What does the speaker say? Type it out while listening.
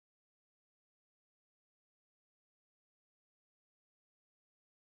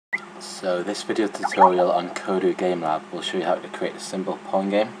So this video tutorial on Kodu Game Lab will show you how to create a simple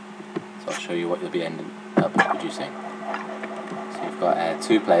Pong game. So I'll show you what you'll be ending up producing. So you've got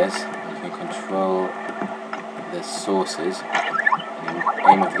 2 players, and you can control the sources, and the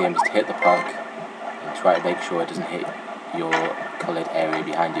aim of the game is to hit the puck and try to make sure it doesn't hit your coloured area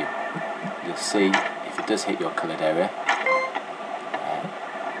behind you. You'll see if it does hit your coloured area,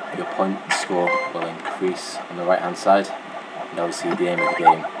 your point score will increase on the right hand side, and obviously the aim of the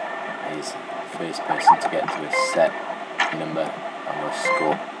game is first person to get to a set number and will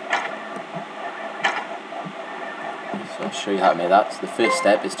score. So I'll show you how to make that. So the first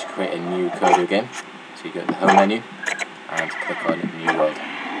step is to create a new Kodu game. So you go to the home menu and click on New World.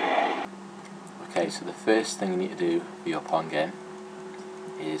 Okay, so the first thing you need to do for your Pong game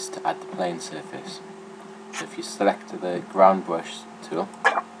is to add the playing surface. So if you select the ground brush tool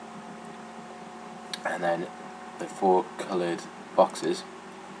and then the 4 coloured boxes,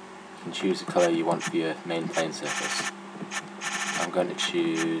 you can choose the colour you want for your main playing surface. I'm going to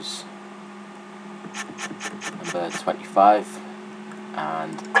choose number 25,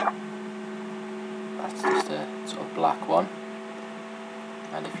 and that's just a sort of black one.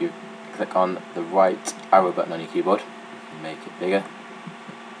 And if you click on the right arrow button on your keyboard, you can make it bigger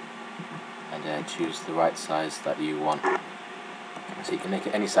and choose the right size that you want. So you can make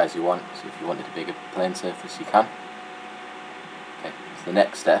it any size you want, so if you wanted a bigger playing surface you can. Okay, so the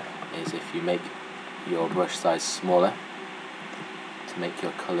next step is if you make your brush size smaller, to make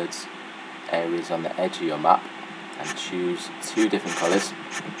your coloured areas on the edge of your map, and choose 2 different colours.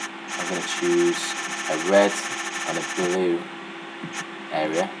 I'm going to choose a red and a blue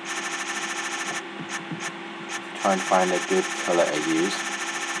area. Try and find a good colour to use.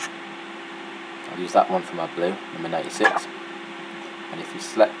 I'll use that one for my blue, number 96. And if you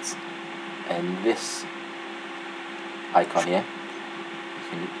select in this icon here, you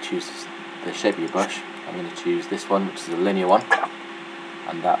can choose the shape of your brush. I'm going to choose this one, which is a linear one,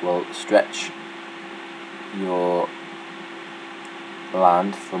 and that will stretch your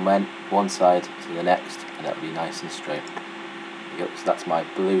land from one side to the next, and that will be nice and straight. So that's my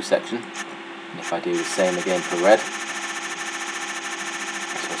blue section, and if I do the same again for red,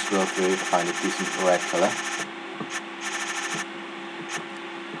 so I'll scroll through to find a decent red colour.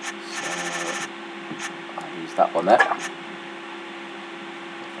 That one there. If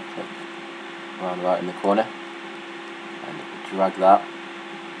I click around right in the corner and drag that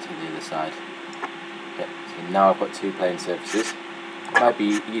to the other side. Okay, so now I've got 2 playing surfaces. It might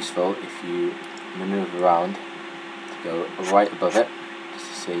be useful if you maneuver around to go right above it, just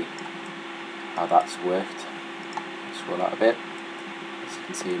to see how that's worked. Scroll out a bit. As you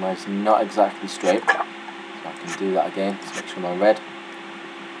can see, mine's not exactly straight, so I can do that again to make sure I'm on red.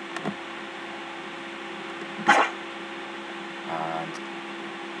 And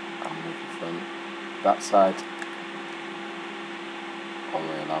I'm moving from that side all the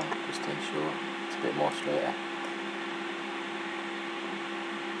way along, just to ensure it's a bit more straighter.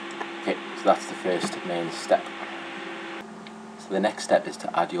 Okay, so that's the first main step. So the next step is to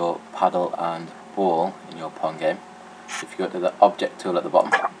add your paddle and ball in your Pong game. So if you go to the object tool at the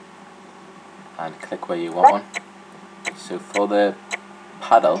bottom and click where you want one. So for the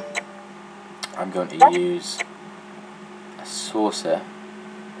paddle, I'm going to use a saucer,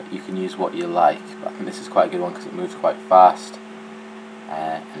 but you can use what you like, but I think this is quite a good one because it moves quite fast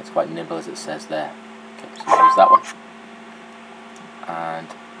and it's quite nimble, as it says there. Okay, so we'll use that one, and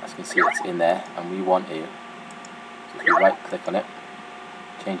as you can see it's in there, and we want to, so if you right click on it,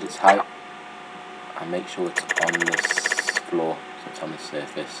 change its height and make sure it's on this floor, so it's on the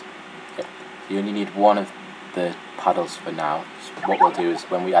surface. Okay, so you only need one of the paddles for now. So what we'll do is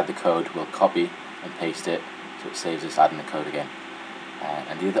when we add the code, we'll copy and paste it so it saves us adding the code again.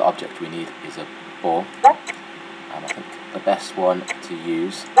 And the other object we need is a ball, and I think the best one to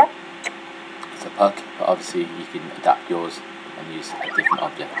use is a puck, but obviously you can adapt yours and use a different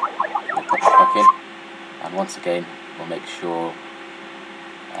object. We'll put the puck in, and once again we'll make sure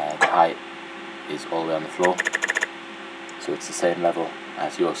the height is all the way on the floor, so it's the same level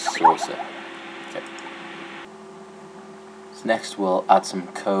as your saucer. Okay. So next we'll add some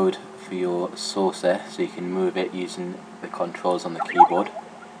code for your saucer, so you can move it using the controls on the keyboard.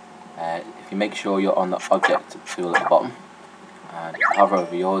 If you make sure you're on the object tool at the bottom and hover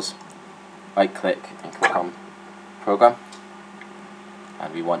over yours, right click and click on program,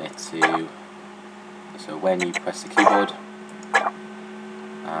 and we want it to, so when you press the keyboard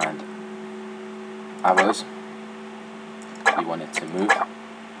and arrows, you want it to move,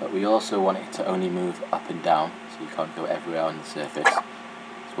 but we also want it to only move up and down, so you can't go everywhere on the surface.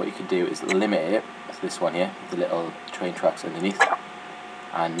 So what you can do is limit it to this one here, with the little train tracks underneath,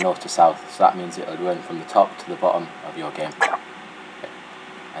 and north to south, so that means it'll run from the top to the bottom of your game. Okay.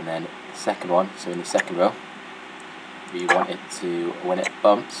 And then the second one, so in the second row, we want it to, when it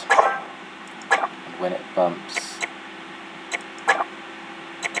bumps,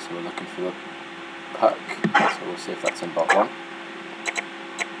 so we're looking for the puck, so we'll see if that's in bot 1.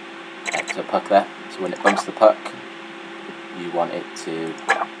 So a puck there, so when it bumps the puck, you want it to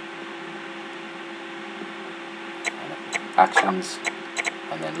actions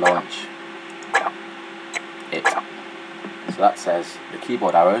and then launch it. So that says the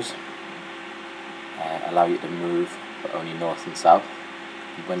keyboard arrows allow you to move but only north and south.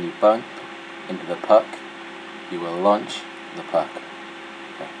 And when you bump into the puck, you will launch the puck.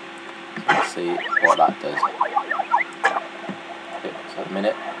 Okay. So let's see what that does. Okay. So at the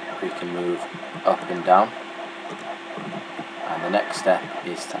minute we can move up and down, and the next step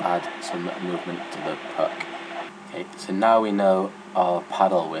is to add some movement to the puck. Okay, so now we know our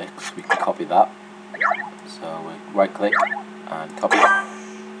paddle works, we can copy that. So we'll right click and copy,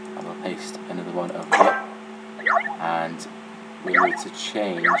 and we'll paste another one over here. And we need to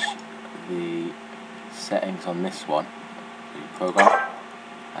change the settings on this one, the program.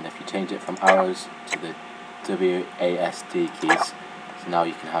 And if you change it from arrows to the WASD keys, so now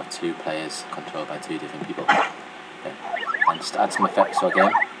you can have 2 players controlled by 2 different people. Okay. And just to add some effects to our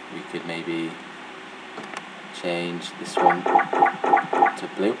game, we could maybe change this one to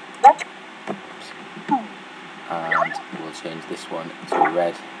blue, and we'll change this one to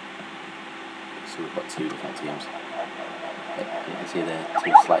red, so we've got 2 different teams. Okay. You can see they're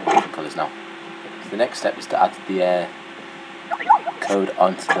 2 slightly different colours now. Okay. So the next step is to add the code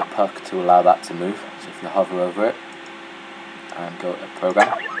onto the puck to allow that to move. So if you hover over it and go to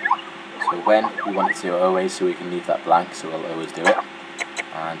program, so when we want it to always, so we can leave that blank, so we'll always do it,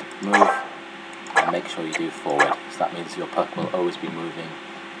 and move, and make sure you do forward, so that means your puck will always be moving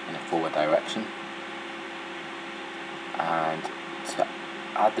in a forward direction. And to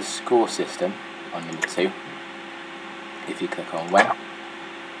add the score system on number 2, if you click on when,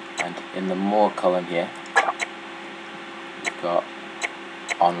 and in the more column here we've got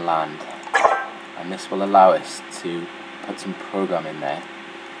on land, and this will allow us to put some program in there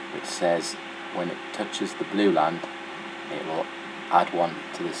which says when it touches the blue land, it will add 1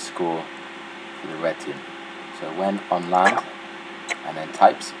 to the score for the red team. So when on land, and then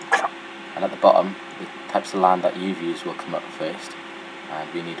types, and at the bottom the types of land that you've used will come up first, and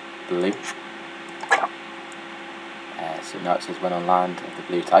we need blue. So now it says when on land of the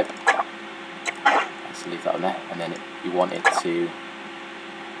blue type, so leave that on there, and then you want it to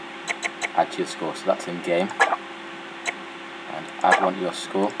add to your score, so that's in game, and add 1 to your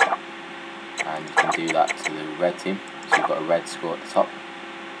score, and you can do that to the red team, so you've got a red score at the top.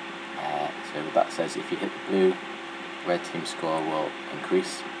 So that says if you hit the blue, red team score will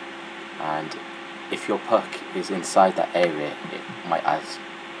increase, and if your puck is inside that area, it might add,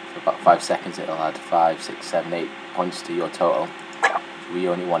 for about 5 seconds it'll add 5, 6, 7, 8 points to your total. So we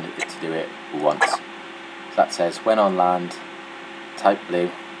only wanted it to do it once. So that says when on land, type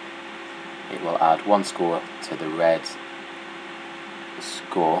blue, it will add 1 score to the red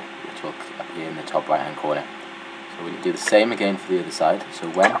score, which will appear in the top right hand corner. So we do the same again for the other side. So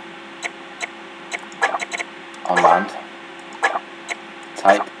when on land,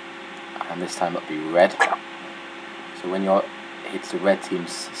 type, and this time it'll be red. So when it hits the red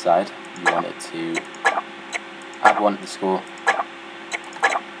team's side, you want it to add 1 to the score,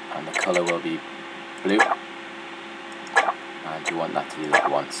 and the colour will be blue, and you want that to do that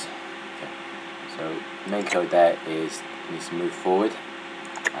once. Okay. So the main code there is you need to move forward,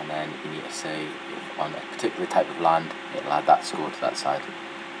 and then you need to say if on a particular type of land it'll add that score to that side.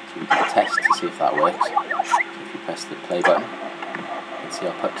 So we can test to see if that works. So if you press the play button, you can see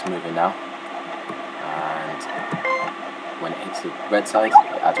our puck's moving now, and when it hits the red side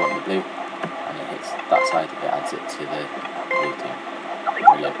it adds 1 to the blue, and it hits that side it adds it to the blue team.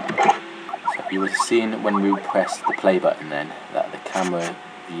 Brilliant. So you would have seen when we pressed the play button then that the camera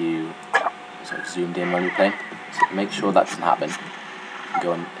view sort of zoomed in when we played. So to make sure that doesn't happen, you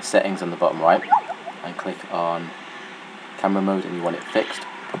go on settings on the bottom right and click on camera mode, and you want it fixed,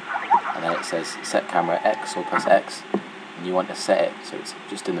 and then it says set camera X, or press X, and you want to set it so it's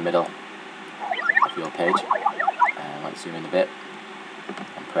just in the middle of your page. And I might zoom in a bit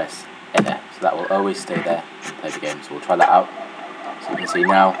and press enter, so that will always stay there and play the game. So we'll try that out. So you can see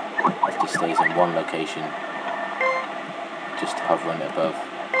now it just stays in one location, just hovering above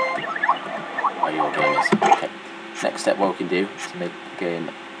where your game is. Okay. Next step, what we can do to make the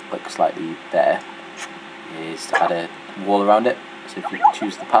game look slightly better is to add a wall around it. So if you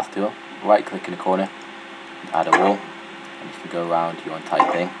choose the path tool, right click in the corner, add a wall, and you can go around your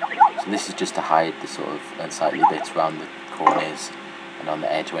entire thing. So this is just to hide the sort of unsightly bits around the corners and on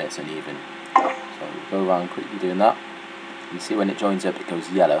the edge when it's uneven. So go around quickly doing that. You see when it joins up it goes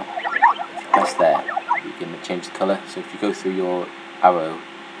yellow. If you press there, you can change the colour. So if you go through your arrow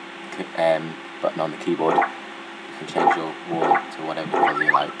button on the keyboard, you can change your wall to whatever colour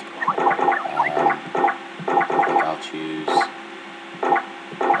you like. I think I'll choose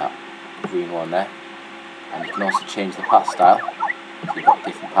that green one there. And you can also change the path style. So you've got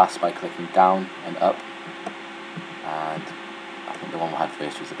different paths by clicking down and up. And I think the one we had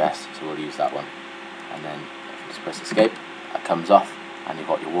first was the best, so we'll use that one. And then if you just press escape, that comes off, and you've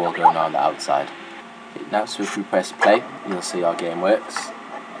got your wall going on the outside. Okay, now, so if we press play, you'll see our game works,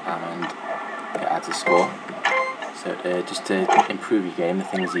 and it adds a score. So just to improve your game, the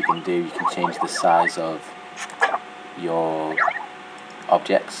things you can do, you can change the size of your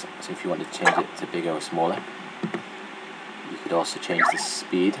objects. So if you want to change it to bigger or smaller, you could also change the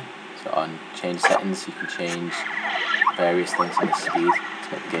speed. So on change settings, you can change various things in the speed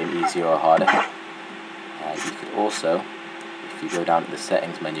to make the game easier or harder. You could also, if you go down to the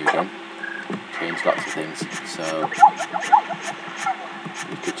settings menu again, change lots of things. So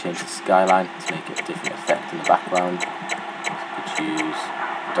you could change the skyline to make a different effect in the background. You could choose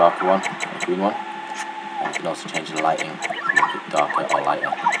a darker one, a green one, and you can also change the lighting to make it darker or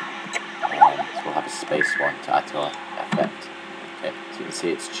lighter. So we'll have a space one to add to our effect. Okay, so you can see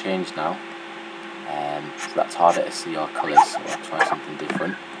it's changed now. So that's harder to see our colours, so I'll try something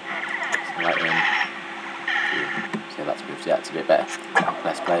different. So lighting, so that's moved, yeah, it's a bit better.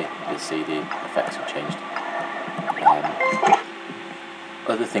 Press play, you'll see the effects have changed.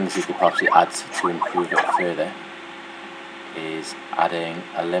 Other things you could possibly add to improve it further is adding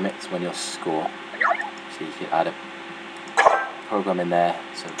a limit when you score. So you could add a program in there,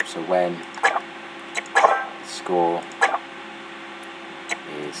 so when the score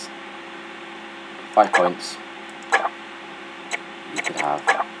is 5 points, you could have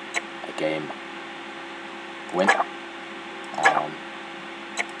a game win. And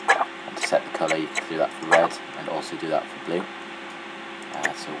to set the colour, you can do that for red and also do that for blue.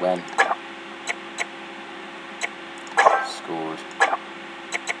 So when scored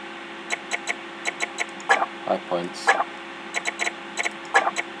 5 points,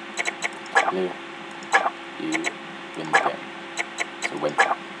 blue, you win the game. So win.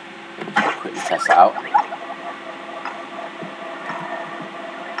 So quickly test that out.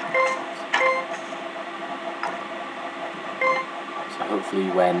 So hopefully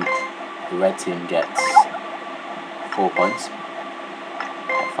when the red team gets 4 points,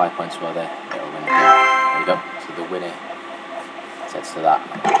 5 points rather, it'll win the game. There you go. So the winner sets to that.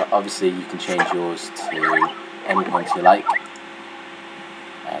 But obviously you can change yours to any points you like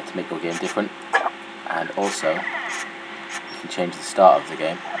to make your game different. And also you can change the start of the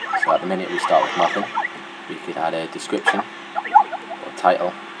game. So at the minute we start with nothing. We could add a description or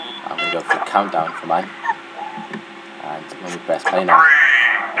title. I'm going to go for a countdown for mine. And when we press play now,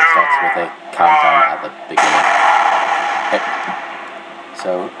 it starts with a countdown at the beginning. Okay.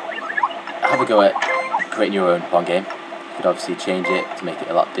 So have a go at creating your own Pong game. You could obviously change it to make it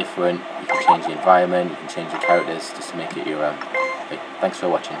a lot different. You can change the environment, you can change the characters just to make it your own. Okay, thanks for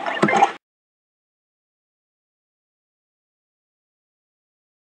watching.